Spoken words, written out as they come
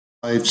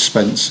I'm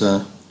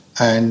Spencer,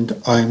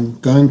 and I'm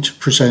going to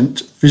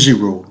present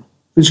VisiRule.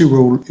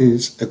 VisiRule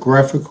is a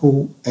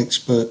graphical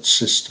expert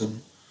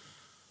system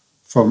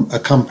from a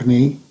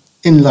company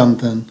in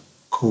London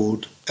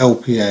called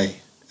LPA.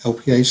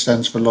 LPA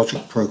stands for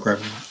Logic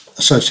Programming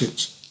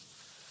Associates.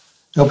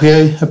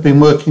 LPA have been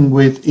working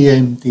with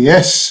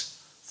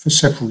EMDS for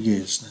several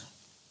years now.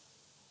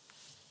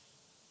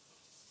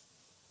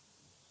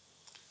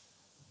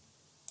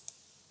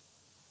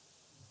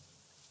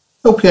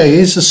 LPA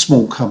is a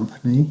small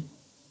company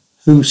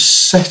who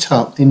set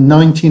up in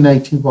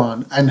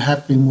 1981 and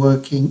have been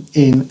working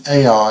in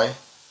AI,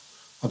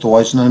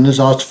 otherwise known as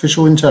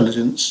artificial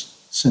intelligence,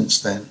 since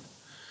then.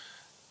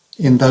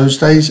 In those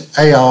days,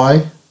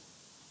 AI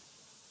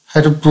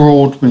had a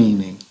broad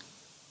meaning,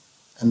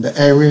 and the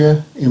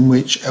area in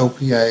which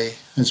LPA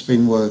has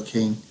been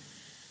working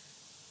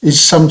is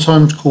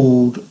sometimes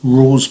called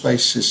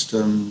rules-based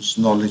systems,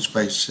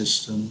 knowledge-based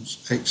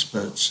systems,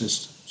 expert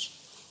systems.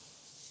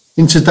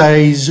 In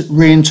today's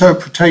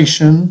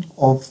reinterpretation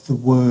of the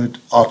word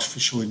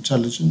artificial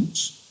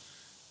intelligence,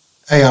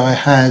 AI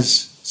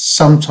has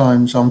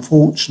sometimes,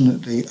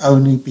 unfortunately,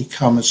 only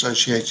become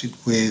associated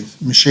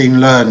with machine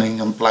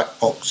learning and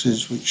black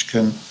boxes which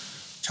can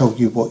tell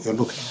you what you're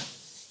looking at.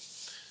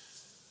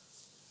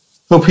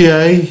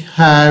 LPA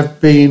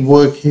have been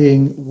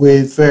working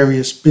with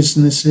various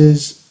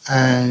businesses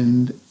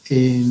and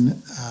in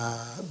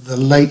the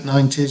late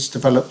 90s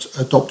developed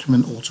a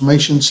document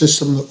automation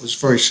system that was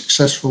very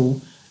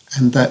successful,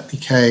 and that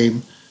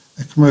became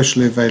a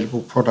commercially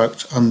available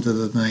product under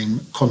the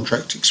name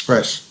Contract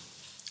Express.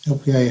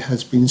 LPA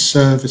has been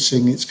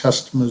servicing its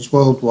customers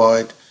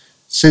worldwide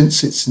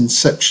since its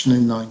inception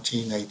in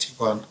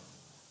 1981.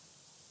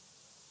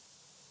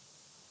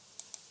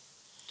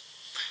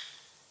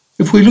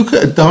 If we look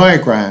at a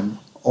diagram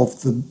of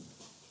the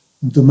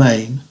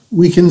domain,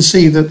 we can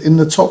see that in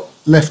the top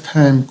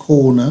left-hand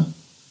corner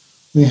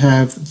we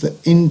have the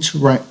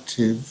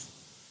interactive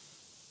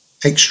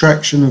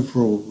extraction of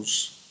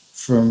rules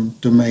from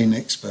domain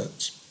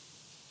experts.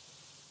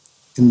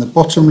 In the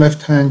bottom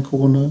left-hand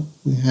corner,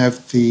 we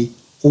have the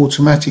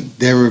automatic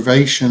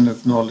derivation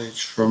of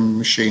knowledge from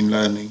machine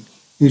learning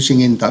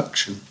using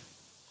induction.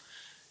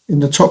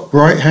 In the top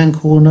right-hand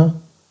corner,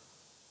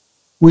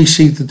 we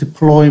see the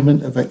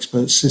deployment of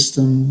expert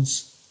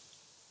systems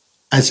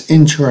as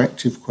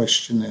interactive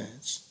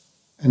questionnaires.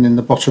 And in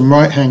the bottom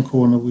right-hand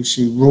corner, we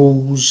see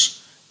rules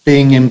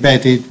being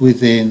embedded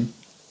within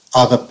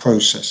other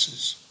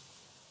processes.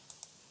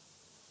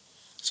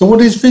 So what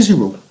is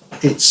VisiRule?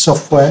 It's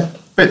software,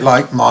 a bit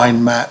like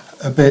mind map,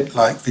 a bit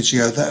like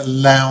Visio, that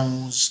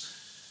allows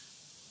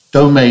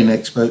domain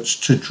experts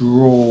to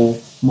draw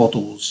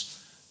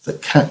models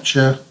that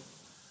capture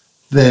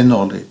their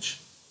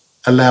knowledge,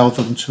 allow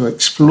them to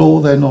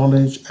explore their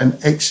knowledge and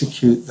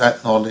execute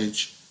that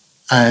knowledge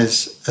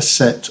as a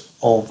set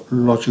of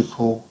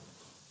logical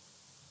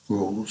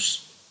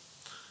rules.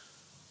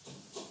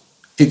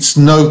 It's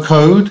no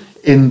code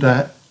in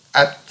that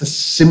at the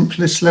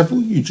simplest level,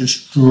 you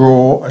just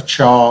draw a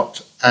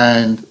chart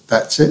and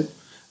that's it.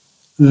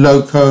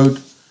 Low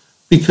code,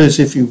 because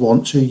if you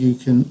want to, you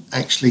can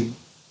actually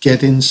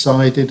get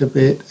inside it a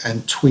bit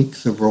and tweak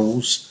the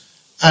rules.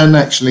 And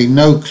actually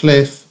no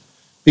cliff,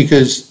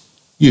 because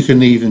you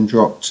can even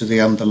drop to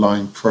the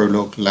underlying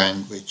Prolog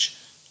language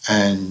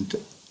and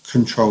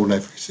control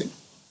everything.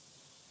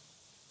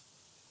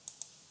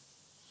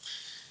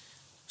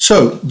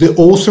 So the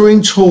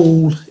authoring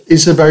tool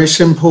is a very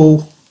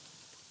simple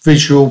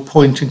visual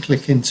point and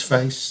click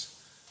interface,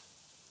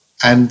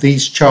 and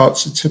these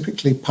charts are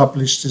typically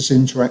published as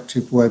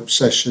interactive web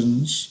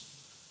sessions,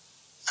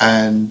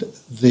 and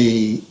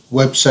the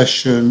web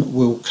session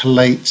will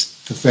collate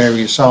the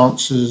various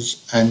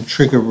answers and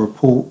trigger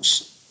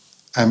reports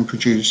and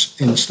produce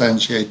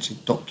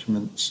instantiated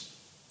documents.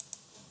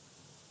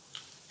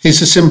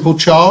 Here's a simple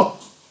chart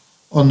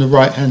on the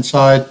right hand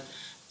side.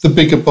 The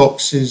bigger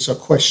boxes are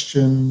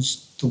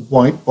questions, the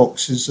white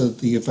boxes are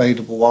the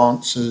available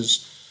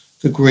answers,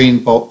 the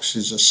green box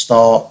is a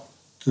start,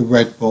 the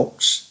red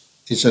box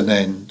is an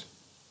end.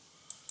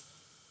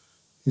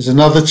 Here's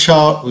another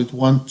chart with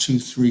 1, 2,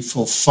 3,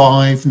 4,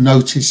 5.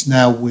 Notice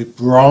now we're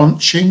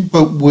branching,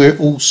 but we're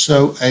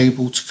also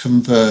able to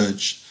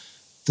converge.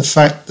 The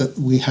fact that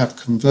we have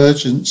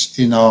convergence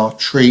in our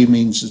tree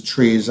means the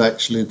tree is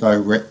actually a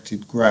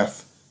directed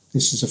graph.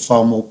 This is a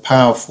far more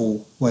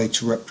powerful way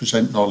to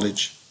represent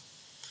knowledge.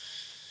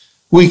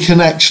 We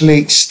can actually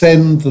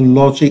extend the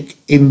logic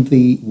in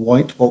the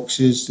white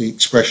boxes, the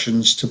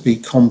expressions, to be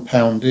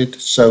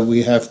compounded. So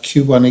we have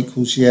Q1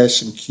 equals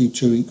yes and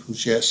Q2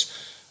 equals yes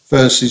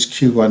versus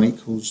Q1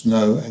 equals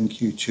no and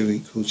Q2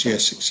 equals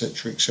yes,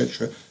 etc.,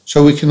 etc.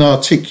 So we can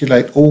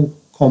articulate all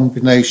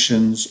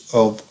combinations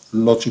of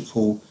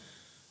logical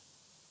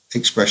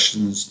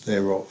expressions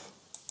thereof.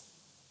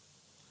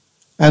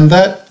 And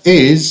that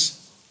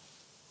is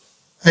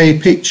a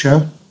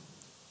picture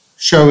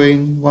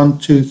showing 1,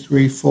 2,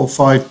 3, 4,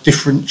 5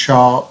 different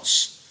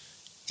charts.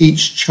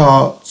 Each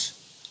chart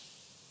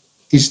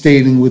is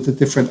dealing with a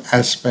different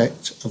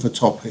aspect of a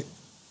topic.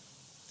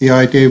 The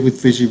idea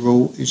with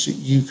VisiRule is that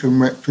you can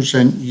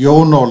represent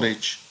your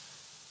knowledge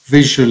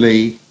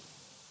visually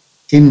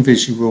in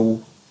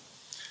VisiRule,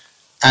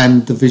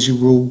 and the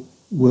VisiRule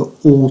will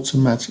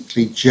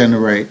automatically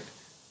generate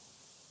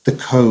the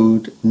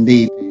code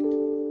needed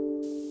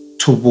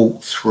to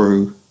walk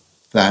through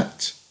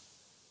that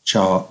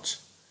chart,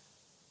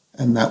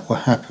 and that will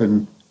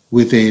happen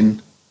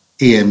within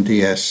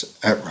EMDS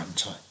at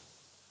runtime.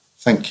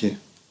 Thank you.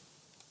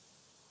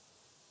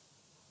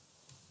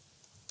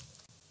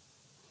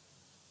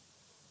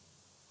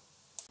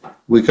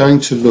 We're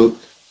going to look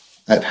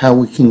at how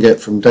we can get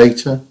from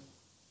data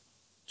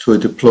to a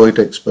deployed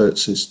expert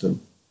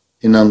system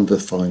in under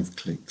 5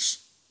 clicks.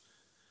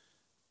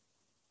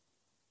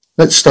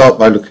 Let's start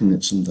by looking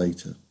at some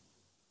data.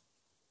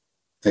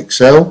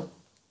 Excel.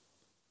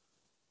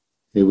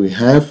 Here we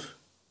have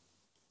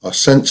our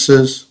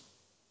sensors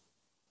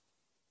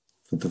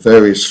for the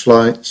various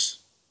flights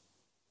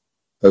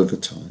over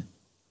time.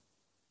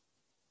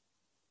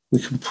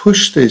 We can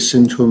push this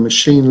into a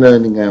machine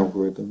learning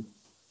algorithm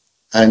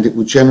and it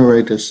will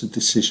generate us a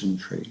decision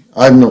tree.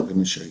 I'm not going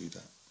to show you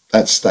that.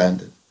 That's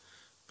standard.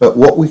 But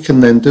what we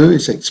can then do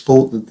is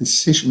export the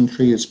decision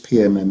tree as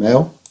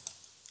PMML,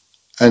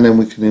 and then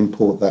we can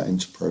import that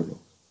into Prolog.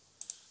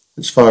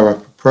 Let's fire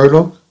up a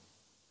Prolog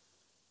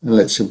and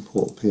let's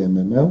import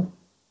PMML.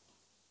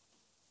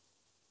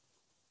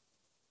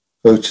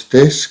 Go to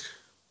disk,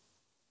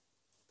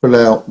 pull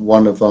out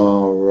one of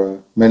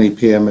our many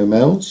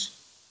PMMLs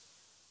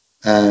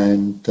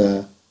and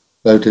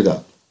load it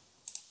up.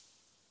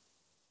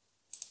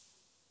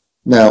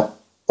 Now,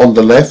 on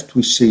the left,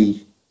 we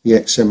see the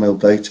XML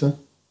data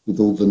with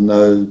all the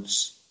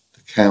nodes,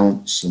 the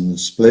counts and the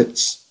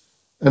splits.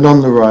 And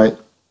on the right,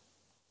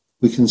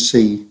 we can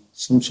see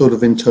some sort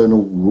of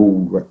internal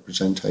rule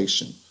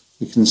representation.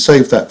 We can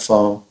save that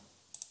file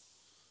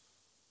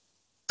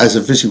as a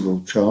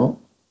VisiRule chart,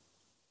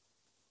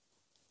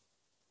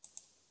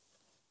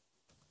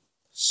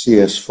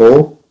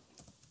 CS4,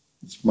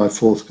 it's my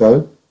fourth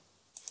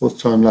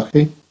time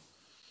lucky.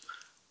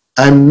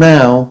 And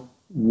now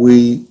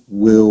we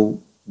will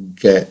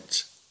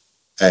get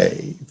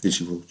a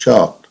VisiRule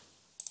chart.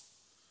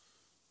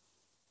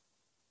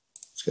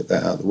 Let's get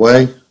that out of the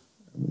way and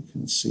we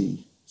can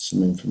see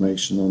some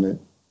information on it.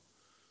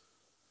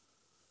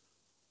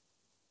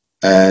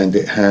 And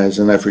it has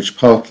an average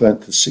path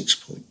length of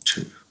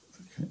 6.2.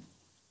 Okay.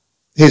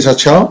 Here's our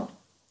chart.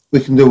 We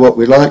can do what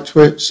we like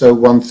to it. So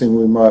one thing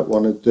we might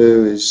want to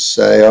do is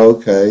say,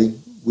 okay,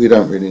 we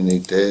don't really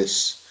need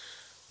this.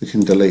 We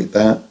can delete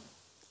that.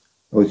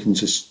 Or we can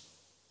just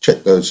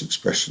check those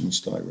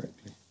expressions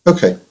directly.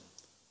 Okay,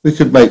 we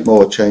could make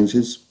more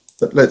changes,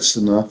 but that's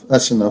enough.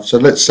 So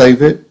let's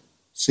save it,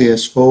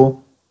 CS4.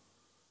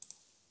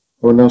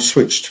 I will now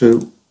switch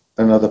to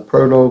another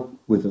Prolog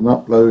with an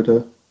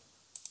uploader,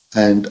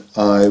 and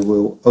I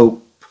will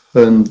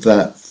open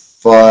that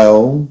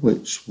file,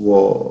 which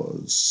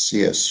was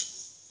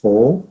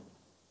CS4,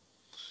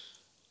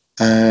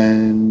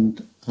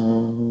 and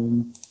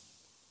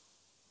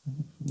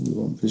we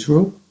want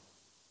VisiRule.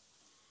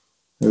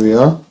 There we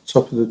are,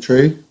 top of the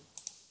tree.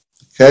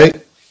 Okay,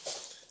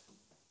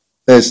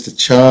 there's the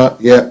chart.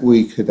 Yeah,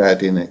 we could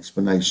add in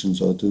explanations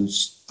or do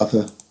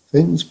other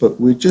things, but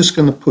we're just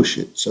going to push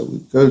it. So we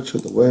go to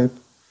the web,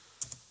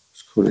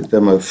 let's call it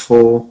demo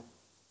 4,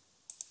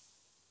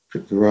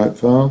 click the right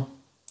file,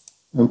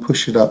 and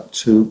push it up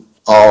to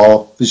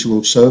our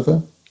VisiRule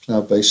server,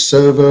 cloud-based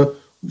server,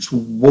 which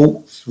will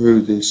walk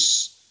through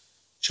this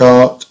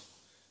chart,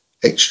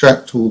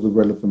 extract all the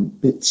relevant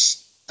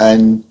bits,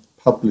 and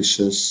publish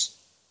us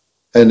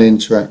an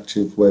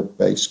interactive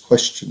web-based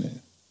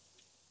questionnaire.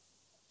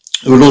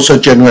 It will also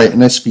generate an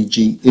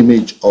SVG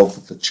image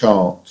of the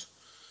chart.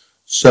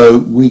 So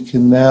we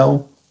can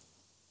now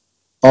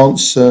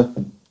answer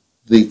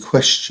the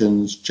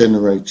questions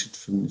generated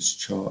from this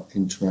chart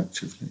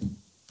interactively.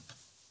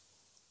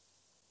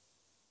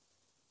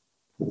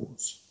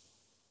 Pause.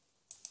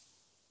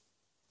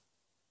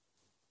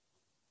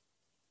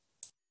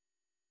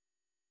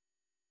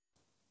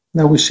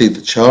 Now we see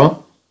the chart.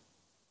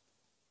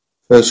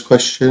 First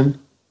question,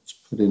 let's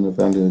put in a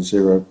value of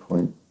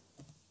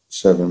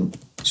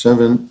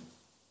 0.77,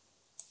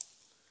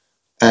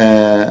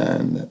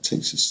 and that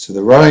takes us to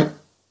the right,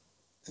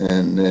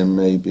 and then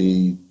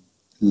maybe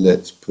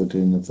let's put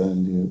in a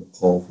value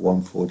of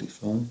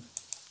 145.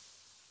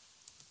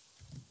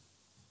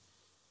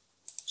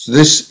 So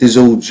this is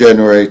all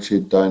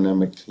generated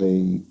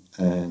dynamically,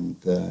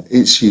 and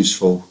it's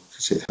useful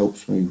because it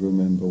helps me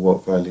remember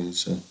what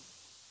values are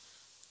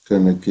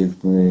going to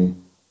give me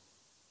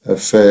a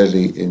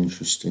fairly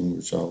interesting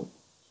result.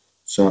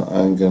 So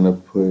I'm going to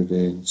put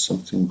in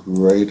something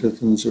greater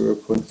than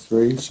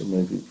 0.3, so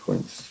maybe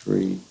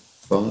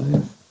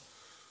 0.35.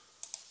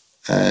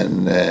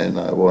 And then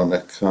I want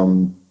to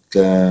come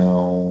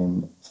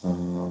down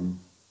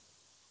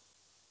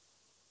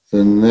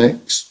the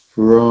next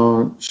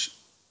branch,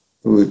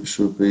 which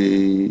will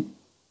be,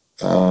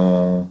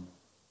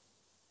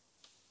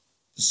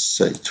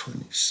 say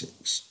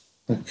 26.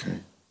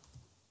 Okay.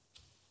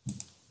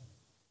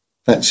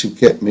 That should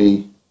get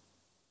me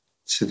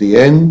to the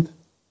end,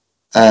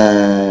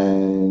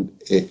 and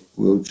it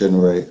will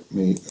generate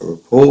me a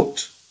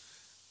report,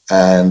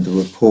 and the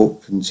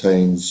report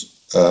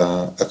contains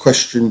a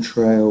question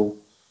trail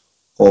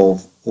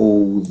of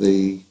all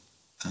the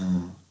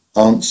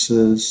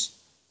answers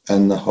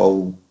and the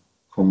whole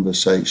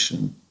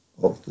conversation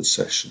of the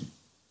session.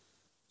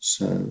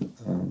 So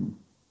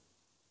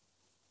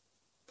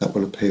that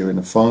will appear in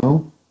a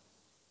file,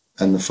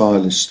 and the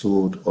file is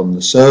stored on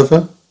the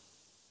server,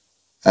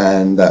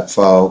 and that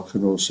file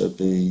can also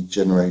be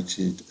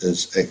generated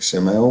as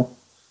XML,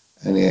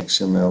 and the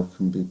XML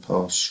can be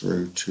passed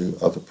through to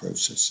other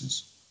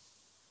processes.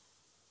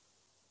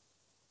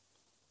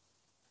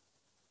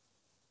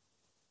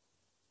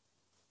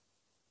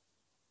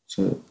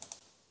 So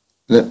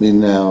let me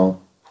now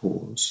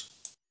pause.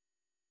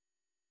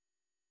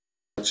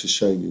 What I'd like to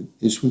show you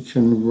is we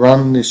can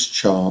run this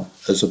chart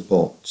as a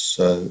bot.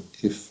 So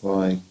if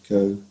I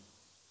go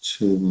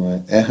to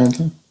my air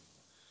handler,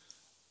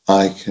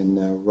 I can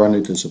now run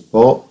it as a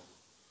bot.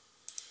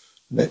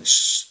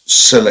 Let's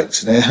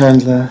select an air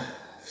handler,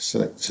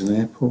 select an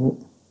airport,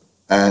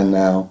 and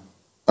now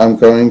I'm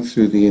going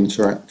through the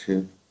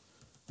interactive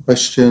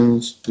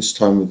questions, this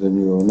time with the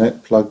neural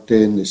net plugged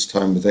in, this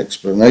time with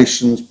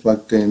explanations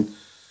plugged in,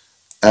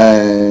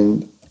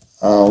 and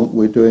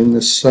we're doing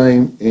the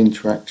same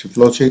interactive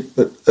logic,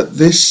 but at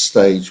this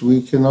stage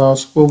we can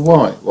ask, well,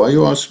 why? Why are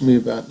you asking me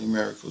about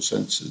numerical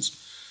sensors?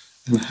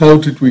 And how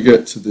did we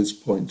get to this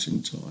point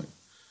in time?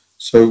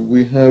 So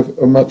we have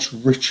a much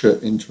richer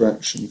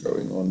interaction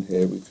going on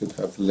here. We could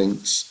have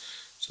links.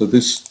 So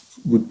this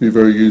would be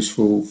very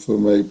useful for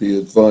maybe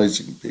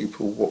advising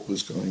people what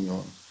was going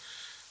on.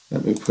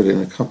 Let me put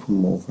in a couple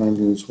more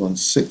values,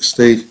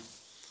 160,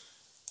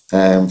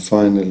 and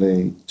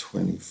finally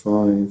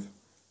 25,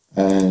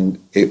 and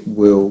it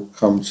will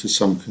come to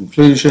some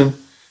conclusion,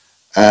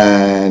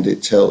 and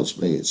it tells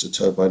me it's a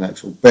turbine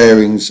axle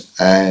bearings,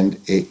 and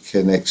it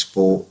can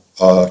export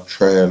a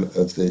trail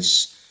of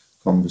this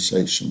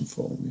conversation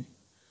for me.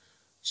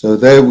 So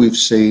there we've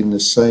seen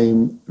the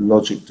same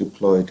logic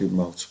deployed in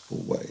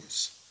multiple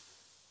ways.